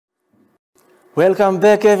Welcome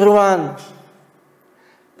back, everyone.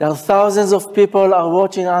 There are thousands of people are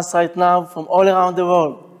watching us right now from all around the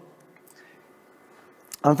world.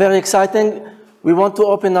 I'm very excited. We want to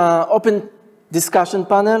open an open discussion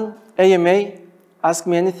panel, AMA, Ask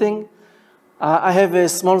Me Anything. I have a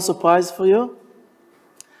small surprise for you.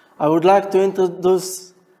 I would like to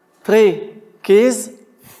introduce 3 keys,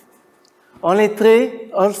 only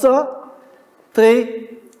 3 also, 3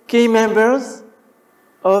 key members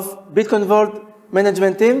of Bitcoin Vault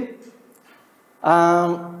management team.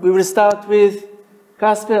 We will start with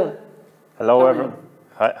Casper. Hello, everyone.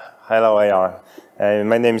 Hello, AR.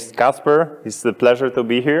 My name is Casper. It's a pleasure to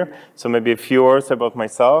be here. So maybe a few words about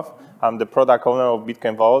myself. I'm the product owner of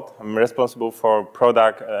Bitcoin Vault. I'm responsible for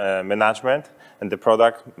product management and the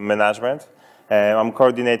product management. I'm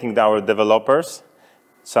coordinating our developers.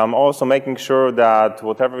 So I'm also making sure that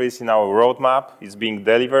whatever is in our roadmap is being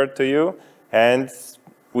delivered to you, and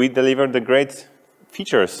we deliver the great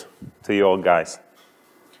features to you all guys.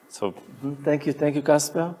 So thank you,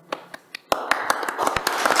 Casper.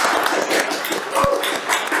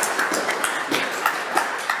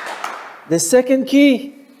 The second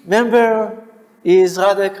key member is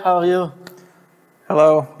Radek. How are you?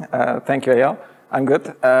 Hello, thank you, Eyal. I'm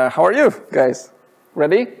good. How are you guys?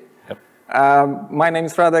 Ready? Yep. My name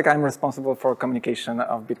is Radek. I'm responsible for communication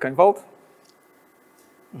of Bitcoin Vault.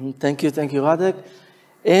 Thank you, Radek.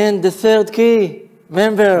 And the third key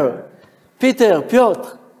member, Piotr.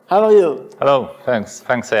 How are you? Hello, thanks,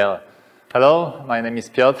 Eyal. Hello, my name is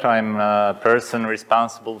Piotr. I'm a person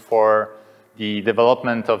responsible for the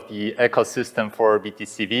development of the ecosystem for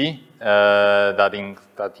BTCV.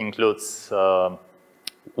 That includes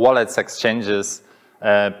wallets, exchanges,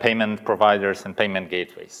 payment providers, and payment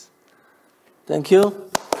gateways. Thank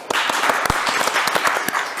you.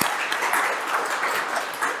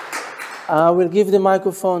 I will give the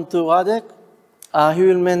microphone to Radek. He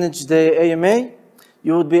will manage the AMA.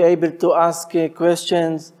 You would be able to ask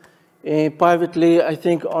questions privately, I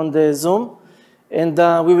think, on the Zoom. And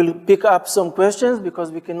we will pick up some questions because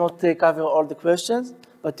we cannot cover all the questions,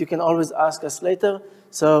 but you can always ask us later.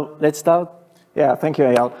 So let's start. Yeah, thank you,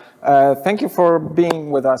 Eyal. Thank you for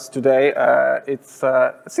being with us today. It's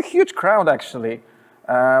a huge crowd, actually.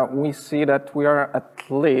 We see that we are at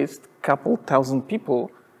least a couple thousand people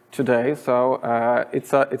today, so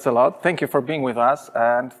it's a lot. Thank you for being with us,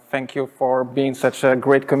 and thank you for being such a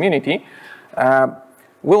great community.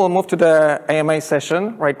 We will move to the AMA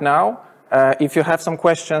session right now. If you have some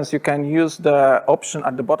questions, you can use the option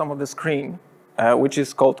at the bottom of the screen, which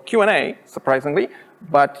is called Q&A, surprisingly,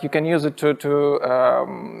 but you can use it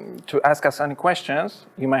to ask us any questions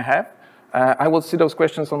you may have. I will see those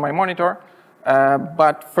questions on my monitor.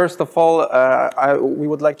 But first of all, we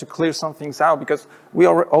would like to clear some things out because we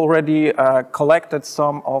already collected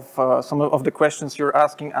some of the questions you're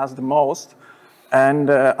asking us the most.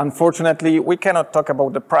 And unfortunately, we cannot talk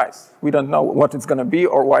about the price. We don't know what it's going to be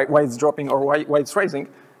or why it's dropping or why it's rising.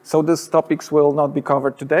 So these topics will not be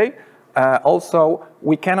covered today. Also,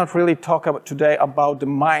 we cannot really talk today about the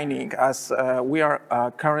mining as we are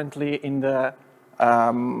currently in the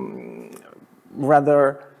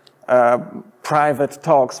rather private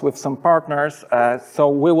talks with some partners. So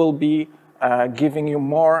we will be giving you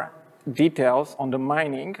more details on the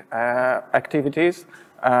mining activities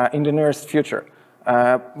in the nearest future.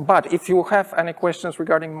 But if you have any questions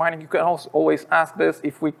regarding mining, you can also always ask this.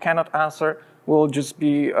 If we cannot answer, we'll just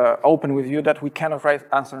be open with you that we cannot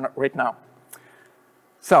answer right now.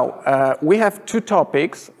 So we have 2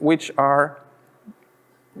 topics which are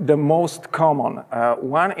the most common.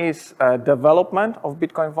 One is development of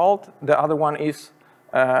Bitcoin Vault. The other one is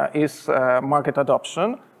market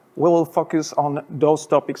adoption. We will focus on those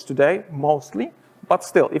topics today mostly. But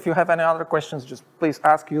still, if you have any other questions, just please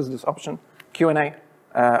use this option, Q&A,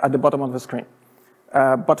 at the bottom of the screen.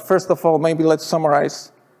 But first of all, maybe let's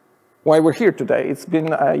summarize why we're here today. It's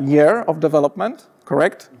been a year of development,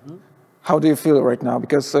 correct? Mm-hmm. How do you feel right now?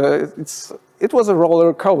 Because it was a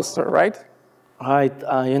roller coaster, right? Right.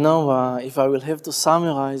 If I will have to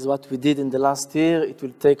summarize what we did in the last year, it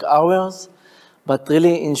will take hours. But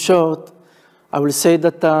really, in short, I will say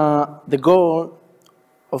that the goal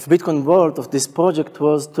of Bitcoin Vault, of this project,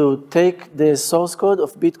 was to take the source code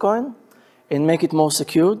of Bitcoin and make it more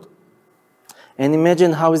secured. And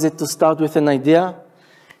imagine how is it to start with an idea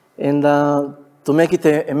and to make it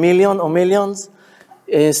a million or millions,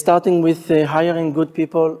 starting with hiring good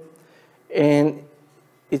people. And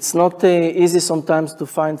it's not easy sometimes to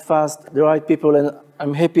find fast the right people. And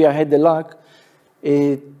I'm happy I had the luck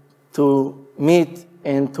to meet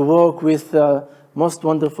and to work with most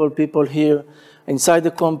wonderful people here inside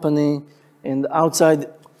the company and outside.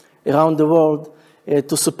 around the world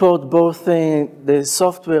to support both the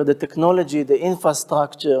software, the technology, the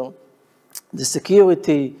infrastructure, the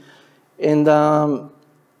security, and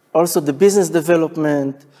also the business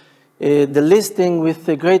development, the listing with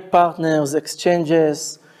great partners,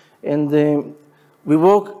 exchanges, and we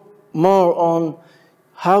work more on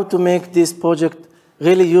how to make this project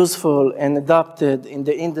really useful and adapted in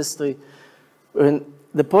the industry. When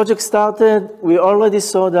the project started, we already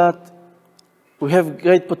saw that we have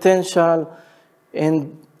great potential,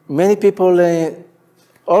 and many people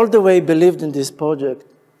all the way believed in this project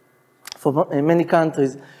in many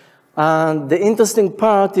countries. And the interesting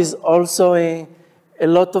part is also a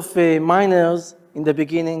lot of miners in the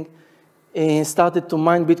beginning started to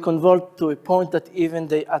mine Bitcoin Vault to a point that even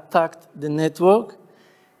they attacked the network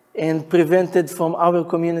and prevented from our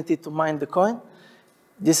community to mine the coin.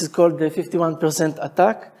 This is called the 51%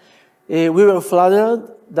 attack. We were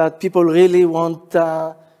flattered that people really want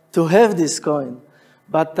to have this coin,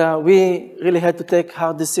 but we really had to take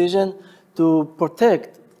hard decision to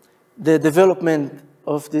protect the development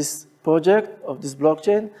of this project, of this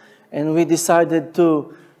blockchain, and we decided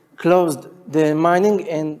to close the mining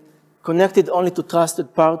and connect it only to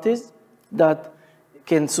trusted parties that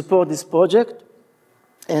can support this project.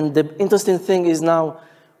 And the interesting thing is now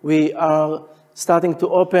we are starting to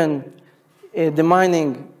open the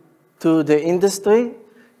mining to the industry,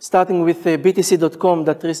 starting with BTC.com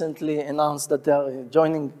that recently announced that they are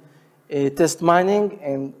joining test mining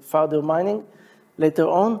and further mining later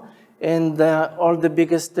on. And all the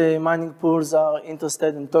biggest mining pools are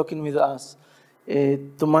interested in talking with us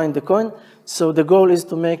to mine the coin. So the goal is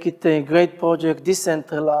to make it a great project,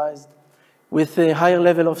 decentralized, with a higher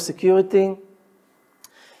level of security.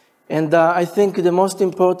 And I think the most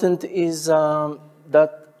important is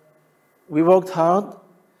that we worked hard,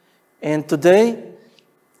 and today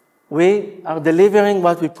we are delivering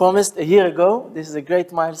what we promised a year ago. This is a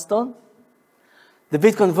great milestone. The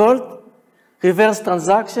Bitcoin Vault, reverse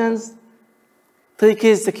transactions, 3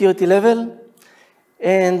 keys security level,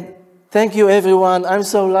 and thank you everyone. I'm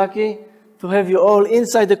so lucky to have you all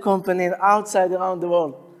inside the company and outside around the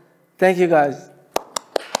world. Thank you guys.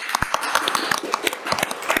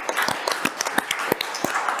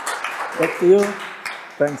 Back to you.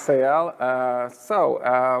 Thanks, Eyal.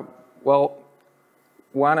 Well,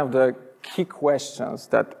 one of the key questions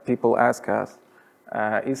that people ask us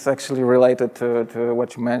is actually related to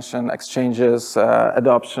what you mentioned, exchanges,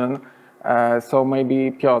 adoption. So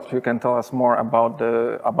maybe, Piotr, you can tell us more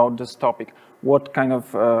about this topic. What kind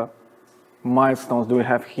of milestones do we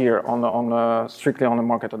have here strictly on the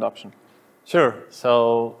market adoption? Sure.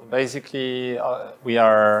 So basically, we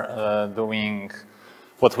are doing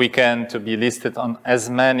what we can to be listed on as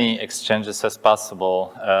many exchanges as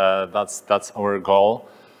possible. That's our goal.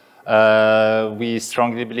 We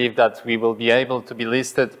strongly believe that we will be able to be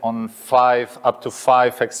listed on up to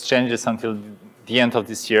 5 exchanges until the end of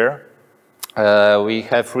this year. We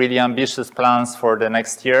have really ambitious plans for the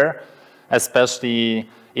next year, especially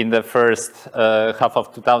in the first half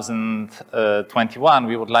of 2021.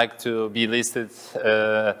 We would like to be listed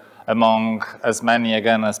among as many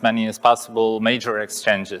as possible major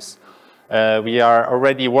exchanges. We are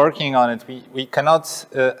already working on it. We cannot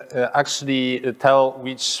actually tell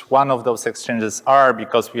which one of those exchanges are,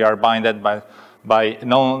 because we are bounded by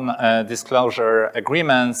non-disclosure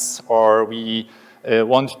agreements, or we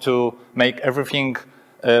want to make everything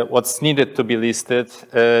what's needed to be listed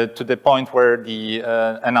to the point where the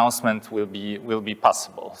announcement will be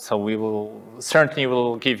possible. So we will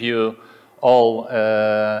certainly give you all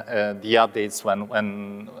the updates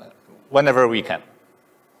whenever we can.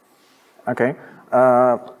 Okay,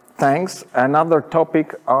 thanks. Another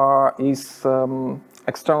topic is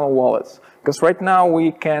external wallets. Because right now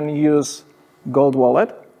we can use Gold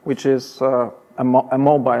Wallet, which is a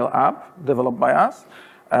mobile app developed by us.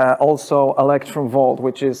 Also Electrum Vault,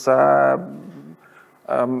 which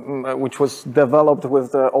was developed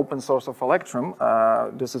with the open source of Electrum.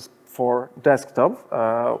 This is for desktop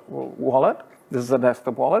wallet. This is a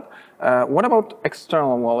desktop wallet. What about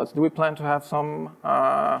external wallets? Do we plan to have some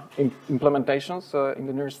implementations in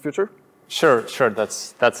the nearest future? Sure.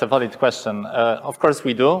 That's a valid question. Of course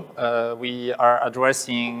we do. We are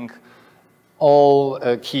addressing all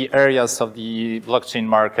key areas of the blockchain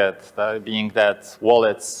market, being that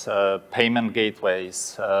wallets, payment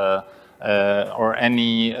gateways, or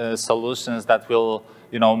any solutions that will,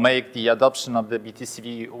 make the adoption of the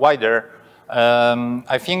BTCV wider.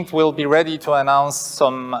 I think we'll be ready to announce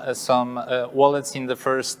some wallets in the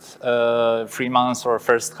first 3 months or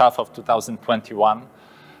first half of 2021.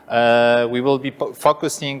 We will be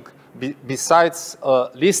focusing besides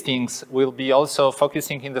listings, we'll be also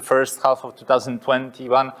focusing in the first half of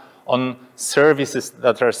 2021 on services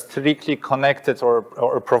that are strictly connected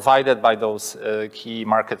or provided by those key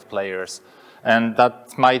market players. And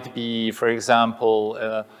that might be, for example,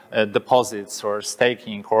 deposits or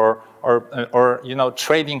staking or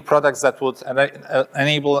trading products that would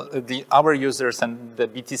enable our users and the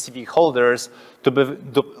BTCV holders to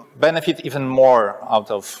benefit even more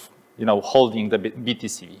out of holding the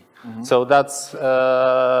BTCV. Mm-hmm. So that's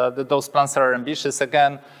those plans are ambitious.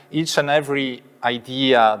 Again, each and every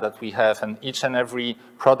idea that we have and each and every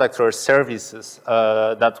product or services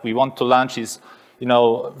that we want to launch is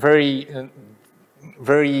very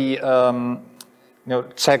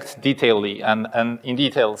checked detailedly and in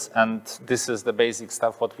details, and this is the basic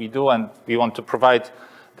stuff what we do, and we want to provide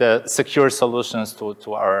the secure solutions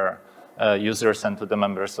to our users and to the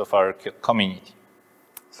members of our community.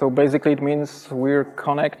 So basically it means we're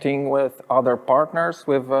connecting with other partners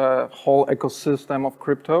with a whole ecosystem of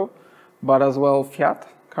crypto, but as well fiat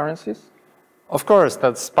currencies? Of course,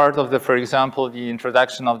 that's part of for example, the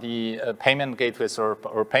introduction of the payment gateways or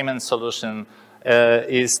payment solution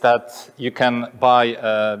is that you can buy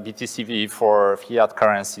BTCV for fiat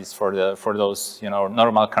currencies for those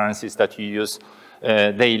normal currencies that you use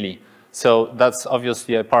daily. So that's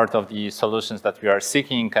obviously a part of the solutions that we are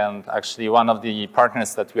seeking, and actually one of the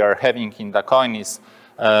partners that we are having in the coin is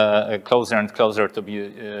closer and closer to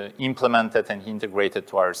be implemented and integrated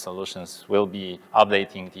to our solutions. We'll be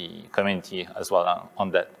updating the community as well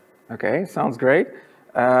on that. Okay, sounds great.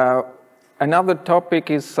 Another topic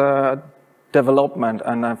is development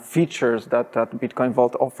and features that Bitcoin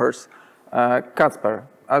Vault offers. Kacper,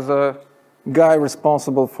 as a guy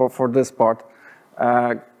responsible for this part,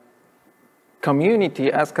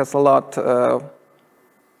 community asks us a lot,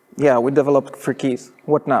 we developed free keys.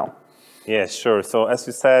 What now? Yes, sure. So as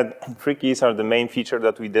you said, free keys are the main feature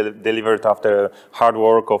that we delivered after hard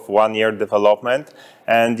work of 1 year development.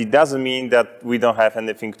 And it doesn't mean that we don't have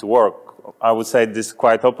anything to work. I would say this is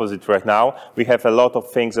quite opposite right now. We have a lot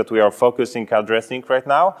of things that we are focusing, addressing right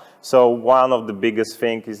now. So one of the biggest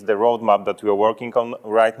things is the roadmap that we are working on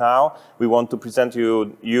right now. We want to present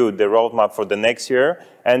you the roadmap for the next year.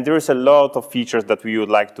 And there is a lot of features that we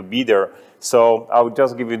would like to be there. So I will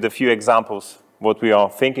just give you the few examples what we are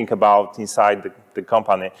thinking about inside the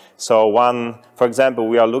company. So for example,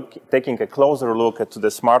 we are taking a closer look at the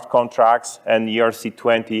smart contracts and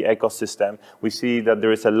ERC20 ecosystem. We see that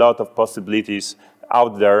there is a lot of possibilities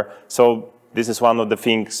out there. So this is one of the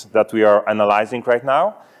things that we are analyzing right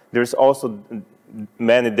now. There's also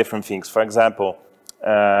many different things. For example,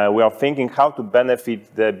 we are thinking how to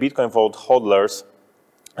benefit the Bitcoin Vault holders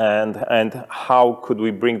and how could we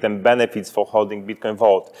bring them benefits for holding Bitcoin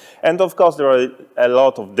Vault. And of course, there are a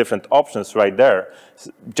lot of different options right there,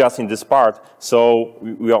 just in this part. So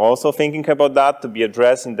we are also thinking about that to be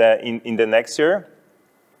addressed in the next year.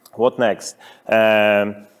 What next?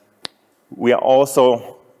 We are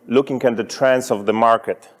also looking at the trends of the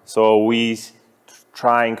market. So we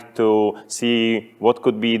trying to see what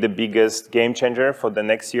could be the biggest game changer for the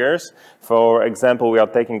next years. For example, we are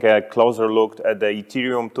taking a closer look at the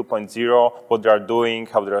Ethereum 2.0, what they are doing,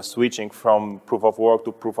 how they are switching from proof of work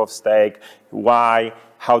to proof of stake, why,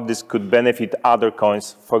 how this could benefit other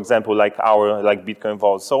coins, for example, like Bitcoin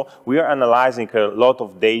Vault. So we are analyzing a lot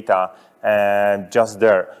of data just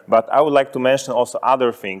there. But I would like to mention also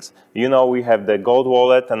other things. We have the Gold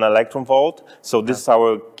Wallet and Electrum Vault. So this is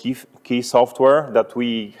our key software that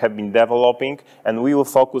we have been developing, and we will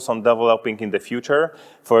focus on developing in the future.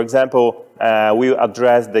 For example, we will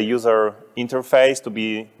address the user interface to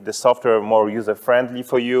be the software more user-friendly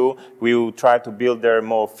for you. We will try to build there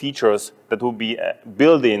more features that will be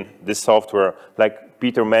building this software, like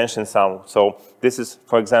Peter mentioned some. So this is,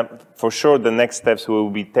 for example, for sure the next steps we will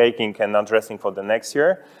be taking and addressing for the next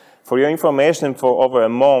year. For your information, for over a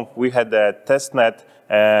month, we had a testnet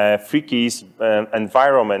free keys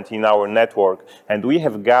environment in our network, and we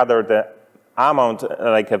have gathered a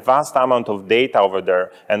vast amount of data over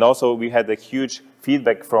there. And also we had a huge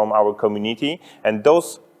feedback from our community, and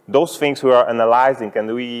those things we are analyzing,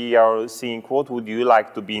 and we are seeing what would you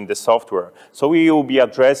like to be in the software. So we will be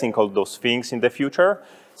addressing all those things in the future.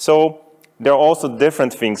 So there are also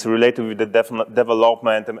different things related with the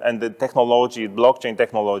development and the technology, blockchain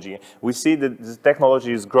technology. We see that this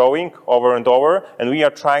technology is growing over and over, and we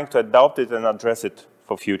are trying to adopt it and address it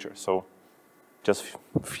for future. So just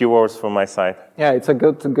a few words from my side. Yeah, it's a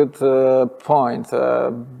good point.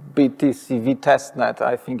 BTCV testnet,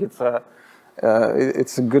 I think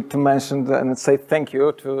it's good to mention and say thank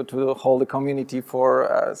you to the whole community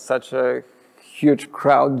for such a huge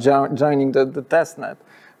crowd joining the testnet.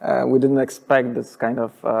 We didn't expect this kind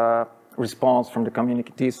of response from the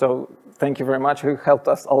community. So thank you very much. You helped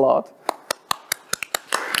us a lot.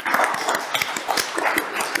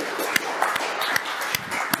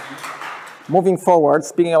 Moving forward,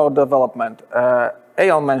 speaking about development,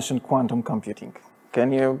 Eyal mentioned quantum computing.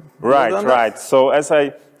 Can you? Right. So as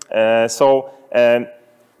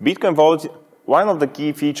Bitcoin Vault, one of the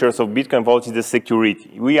key features of Bitcoin Vault is the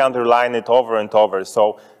security. We underline it over and over.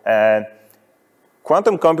 So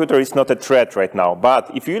quantum computer is not a threat right now.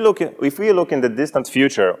 But if we look in the distant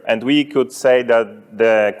future, and we could say that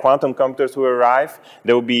the quantum computers will arrive,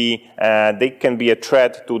 they can be a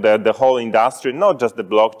threat to the whole industry, not just the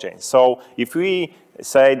blockchain. So if we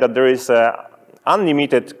say that there is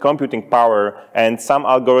unlimited computing power and some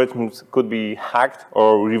algorithms could be hacked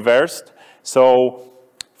or reversed, so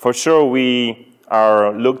for sure we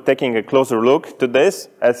are taking a closer look to this.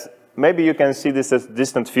 As maybe you can see this as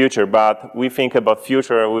distant future, but we think about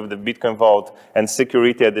future with the Bitcoin Vault and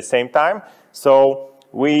security at the same time. So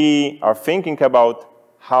we are thinking about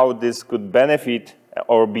how this could benefit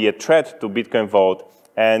or be a threat to Bitcoin Vault.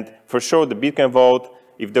 And for sure the Bitcoin Vault,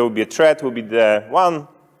 if there will be a threat, will be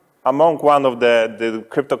among one of the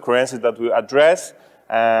cryptocurrencies that we address,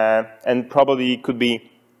 and probably could be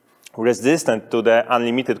resistant to the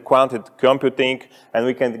unlimited quantity computing, and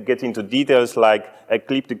we can get into details like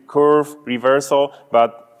ecliptic curve, reversal,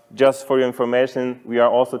 but just for your information, we are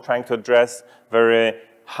also trying to address very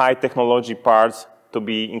high technology parts to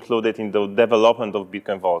be included in the development of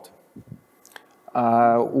Bitcoin Vault.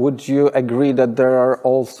 Would you agree that there are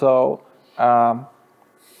also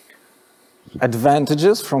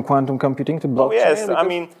advantages from quantum computing to blockchain? Oh, yes, I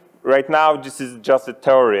mean, right now, this is just a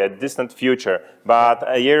theory, a distant future. But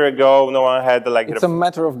a year ago, no one had like... It's a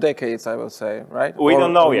matter of decades, I would say, right? We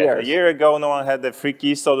don't know yet. Years. A year ago, no one had the free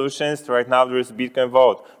key solutions. Right now, there is Bitcoin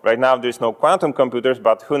Vault. Right now, there is no quantum computers,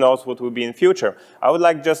 but who knows what will be in future. I would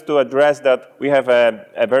like just to address that we have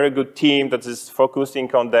a very good team that is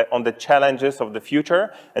focusing on the challenges of the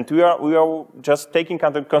future, and we are just taking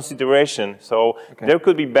under consideration. So there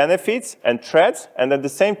could be benefits and threats, and at the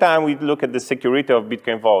same time, we look at the security of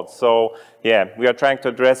Bitcoin Vault. So yeah, we are trying to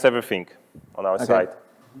address everything on our side.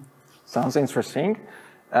 Sounds interesting.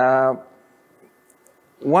 Also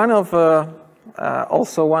one of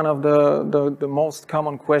the most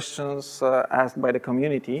common questions asked by the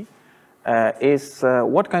community is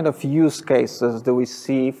what kind of use cases do we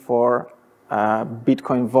see for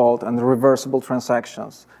Bitcoin Vault and reversible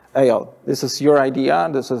transactions? Eyal, this is your idea,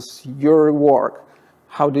 this is your work.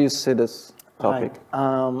 How do you see this topic?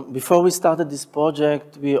 Right. Before we started this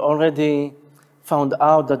project, we already found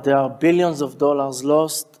out that there are billions of dollars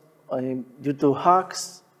lost due to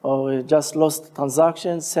hacks or just lost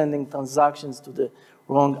transactions, sending transactions to the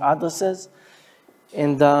wrong addresses.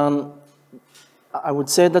 And I would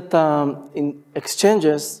say that in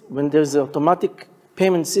exchanges, when there's an automatic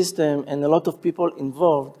payment system and a lot of people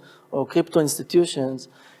involved, or crypto institutions,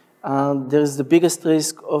 there's the biggest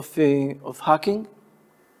risk of hacking.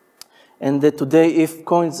 And today, if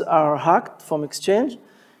coins are hacked from exchange,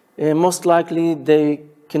 most likely they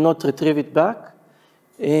cannot retrieve it back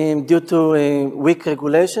due to weak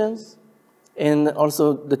regulations, and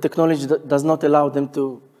also the technology does not allow them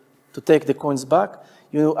to take the coins back.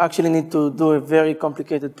 You actually need to do a very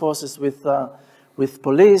complicated process with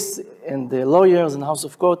police and the lawyers and House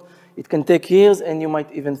of Court. It can take years, and you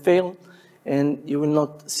might even fail, and you will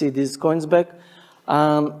not see these coins back.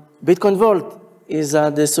 Bitcoin Vault is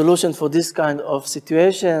the solution for this kind of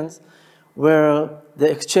situations where the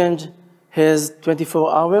exchange has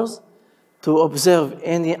 24 hours to observe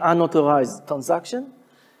any unauthorized transaction,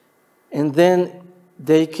 and then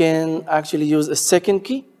they can actually use a second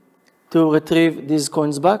key to retrieve these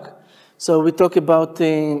coins back. So we talk about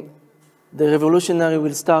the revolutionary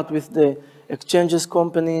will start with the exchanges,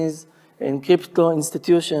 companies, and crypto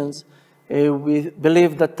institutions. We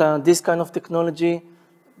believe that this kind of technology,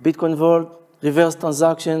 Bitcoin Vault, reverse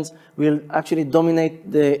transactions, will actually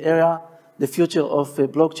dominate the future of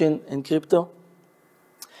blockchain and crypto.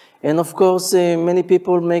 And of course, many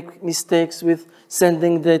people make mistakes with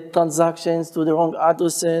sending the transactions to the wrong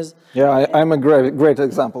addresses. Yeah, I'm a great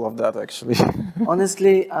example of that, actually.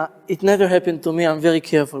 Honestly, it never happened to me. I'm very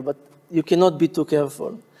careful, but you cannot be too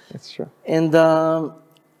careful. That's true. And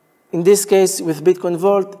in this case, with Bitcoin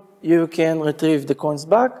Vault, you can retrieve the coins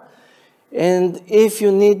back. And if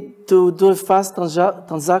you need to do a fast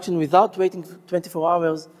transaction without waiting 24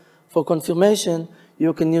 hours for confirmation,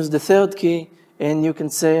 you can use the third key, and you can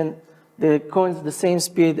send the coins the same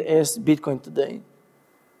speed as Bitcoin today.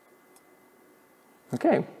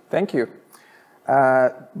 Okay, thank you.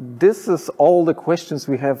 This is all the questions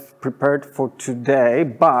we have prepared for today,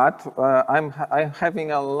 but I'm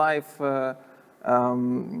having a live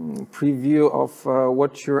preview of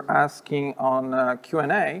what you're asking on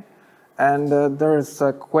Q&A. And there is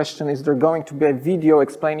a question, is there going to be a video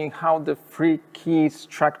explaining how the free key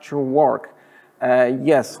structure work?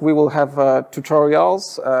 Yes, we will have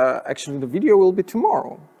tutorials. Actually, the video will be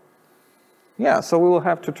tomorrow. Yeah, so we will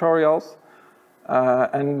have tutorials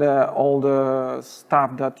and all the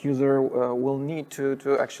stuff that user will need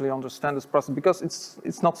to actually understand this process, because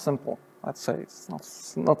it's not simple. Let's say it's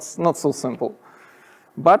not so simple.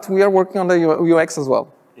 But we are working on the UX as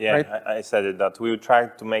well. Yeah, right? I said it, that we will try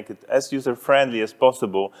to make it as user-friendly as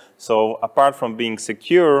possible. So apart from being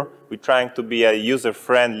secure, we're trying to be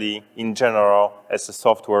user-friendly in general as a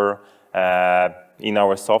software in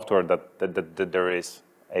our software that there is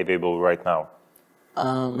available right now.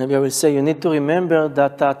 Maybe I will say you need to remember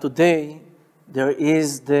that today there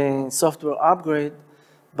is the software upgrade,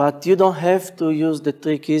 but you don't have to use the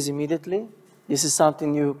 3 keys immediately. This is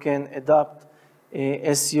something you can adapt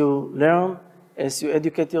as you learn. As you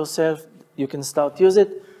educate yourself, you can start use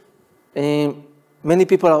it. Many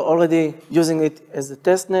people are already using it as a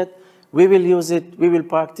testnet. We will use it, we will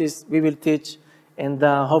practice, we will teach, and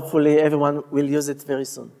hopefully everyone will use it very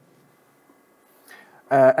soon.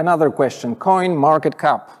 Another question, coin market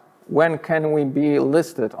cap. When can we be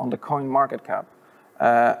listed on the coin market cap?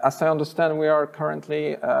 As I understand, we are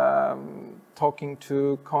currently talking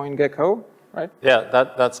to CoinGecko. Right? Yeah,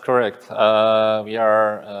 that's correct. We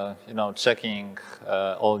are, checking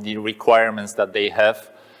all the requirements that they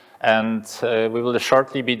have, and we will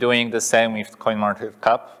shortly be doing the same with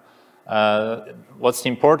CoinMarketCap. What's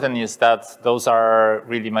important is that those are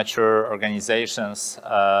really mature organizations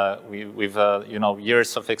with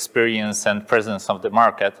years of experience and presence of the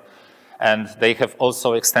market, and they have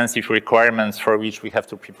also extensive requirements for which we have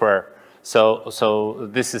to prepare. So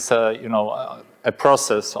this is a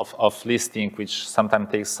process of listing, which sometimes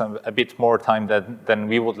takes a bit more time than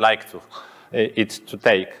we would like it to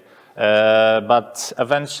take. But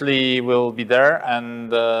eventually we'll be there,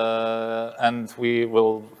 and we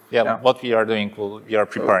will, what we are doing, we are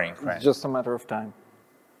preparing. So right? It's just a matter of time.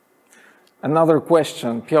 Another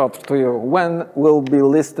question, Piotr, to you. When will be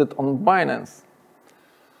listed on Binance?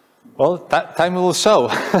 Well, time will show.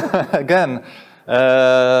 Again,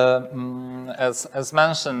 as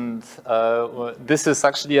mentioned, this is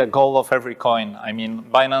actually a goal of every coin. I mean,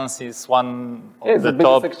 Binance is one of the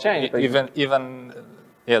top, exchange, even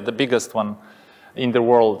the biggest one in the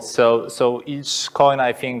world. So each coin,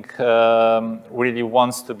 I think, really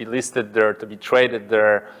wants to be listed there, to be traded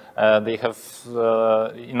there. They have,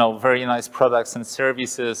 very nice products and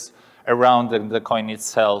services around the coin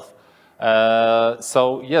itself.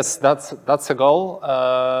 So yes, that's a goal,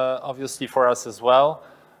 obviously for us as well.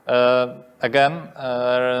 Again,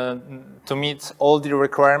 to meet all the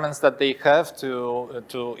requirements that they have,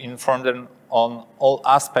 to inform them on all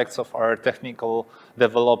aspects of our technical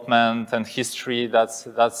development and history. That's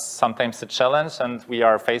sometimes a challenge, and we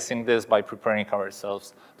are facing this by preparing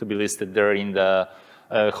ourselves to be listed there in the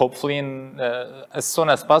hopefully as soon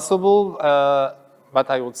as possible. But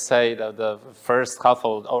I would say that the first half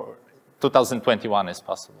of 2021 is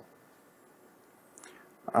possible.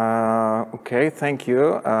 Okay, thank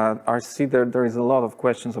you. I see that there is a lot of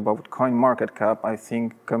questions about CoinMarketCap. I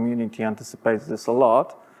think community anticipates this a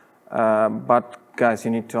lot. But guys,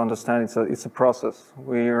 you need to understand it's a process.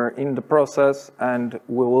 We're in the process and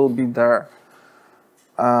we will be there.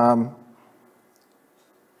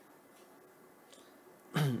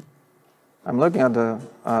 I'm looking at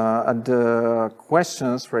the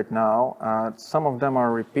questions right now. Some of them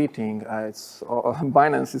are repeating.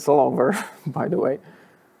 Binance is all over, by the way.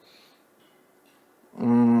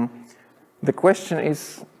 The question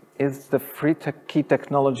is the free key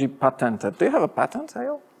technology patented? Do you have a patent,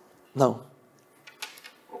 Eyal? No.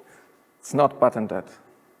 It's not patented.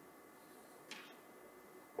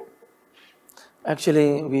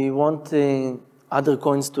 Actually, we want other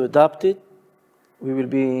coins to adopt it. We will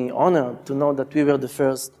be honored to know that we were the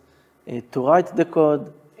first to write the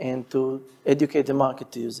code and to educate the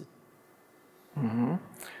market to use it.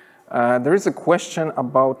 Mm-hmm. There is a question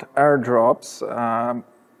about airdrops.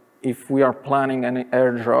 If we are planning any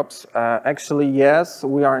airdrops. Actually, yes,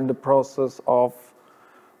 we are in the process of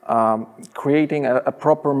creating a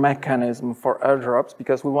proper mechanism for airdrops,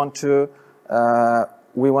 because we want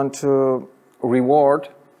to reward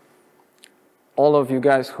all of you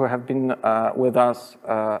guys who have been with us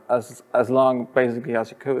as long, basically, as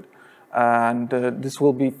you could. And this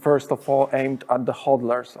will be, first of all, aimed at the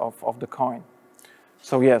hodlers of the coin.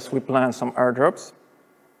 So yes, we plan some airdrops.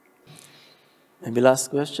 Maybe last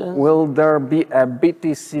question. Will there be a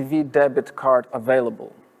BTCV debit card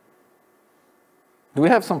available? Do we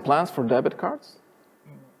have some plans for debit cards?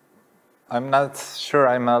 I'm not sure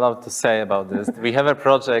I'm allowed to say about this. We have a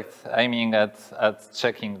project aiming at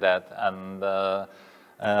checking that. And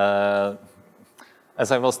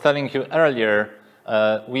as I was telling you earlier,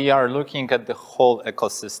 we are looking at the whole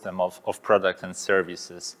ecosystem of products and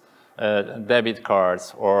services. Debit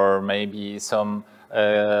cards, or maybe some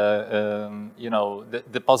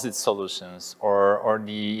deposit solutions, or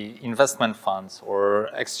the investment funds, or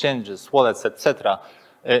exchanges, wallets, etc.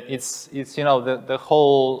 It's the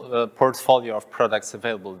whole portfolio of products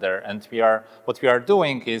available there, and what we are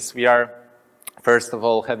doing is we are first of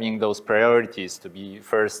all having those priorities to be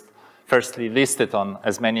firstly listed on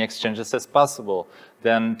as many exchanges as possible,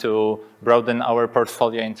 then to broaden our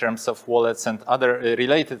portfolio in terms of wallets and other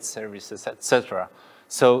related services, etc.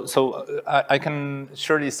 So I can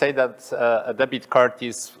surely say that a debit card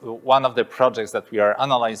is one of the projects that we are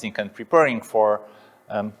analyzing and preparing for,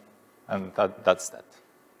 and that's that.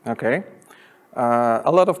 Okay.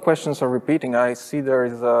 A lot of questions are repeating. I see there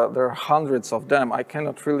are hundreds of them. I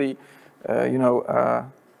cannot really,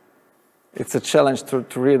 it's a challenge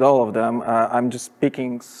to read all of them. I'm just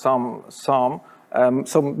picking some. So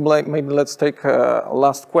maybe let's take a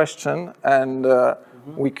last question, and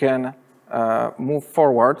we can move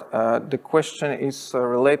forward. The question is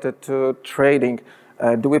related to trading.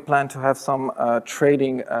 Do we plan to have some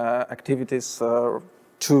trading activities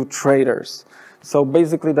to traders? So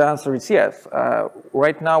basically the answer is yes.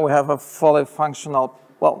 Right now we have a fully functional,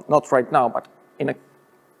 well, not right now, but in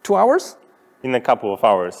 2 hours? In a couple of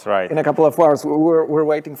hours, right. In a couple of hours. We're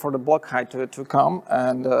waiting for the block height to come,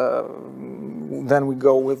 and then we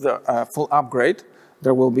go with the full upgrade.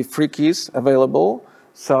 There will be free keys available.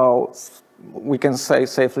 So we can say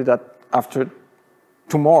safely that after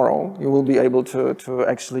tomorrow, you will be able to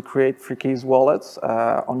actually create free keys wallets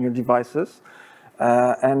on your devices.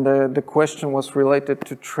 And the question was related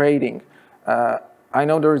to trading. I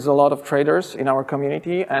know there is a lot of traders in our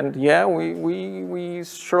community, and yeah, we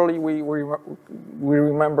surely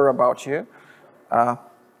remember about you.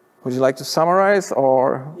 Would you like to summarize,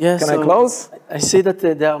 or can I close? I see that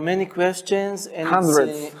there are many questions, and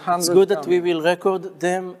hundreds it's good that we will record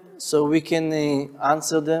them so we can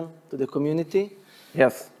answer them to the community.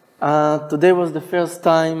 Yes. Today was the first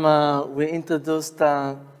time we introduced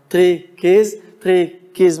three keys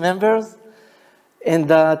members, and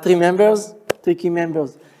three key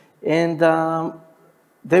members. And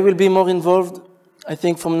they will be more involved. I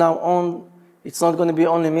think from now on, it's not going to be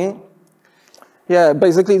only me. Yeah,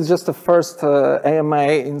 basically it's just the first AMA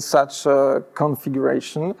in such a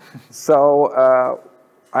configuration. So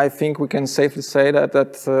I think we can safely say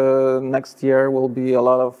that next year will be a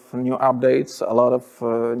lot of new updates, a lot of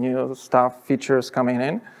new stuff, features coming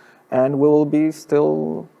in, and we will be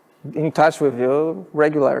still in touch with you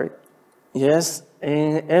regularly. Yes,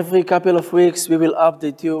 and every couple of weeks we will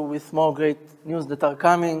update you with more great news that are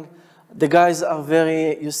coming. The guys are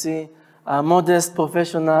very, modest,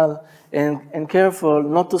 professional, and careful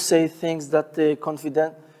not to say things that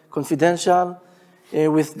confidential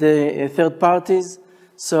with the third parties.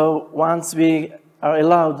 So once we are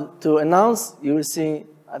allowed to announce, you will see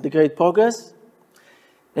the great progress.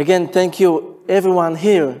 Again, thank you everyone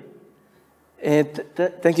here.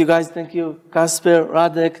 Thank you guys, thank you Kasper,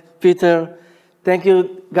 Radek, Peter. Thank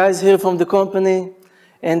you guys here from the company.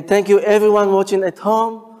 And thank you everyone watching at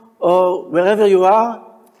home or wherever you are.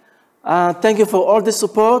 Thank you for all the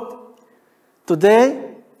support.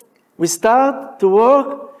 Today, we start to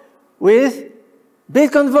work with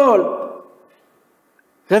Bitcoin Vault,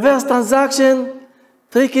 reverse transaction,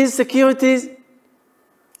 3 keys securities.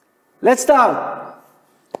 Let's start.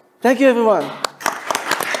 Thank you, everyone.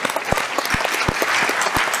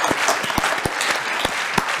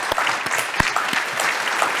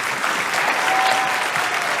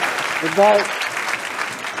 Goodbye.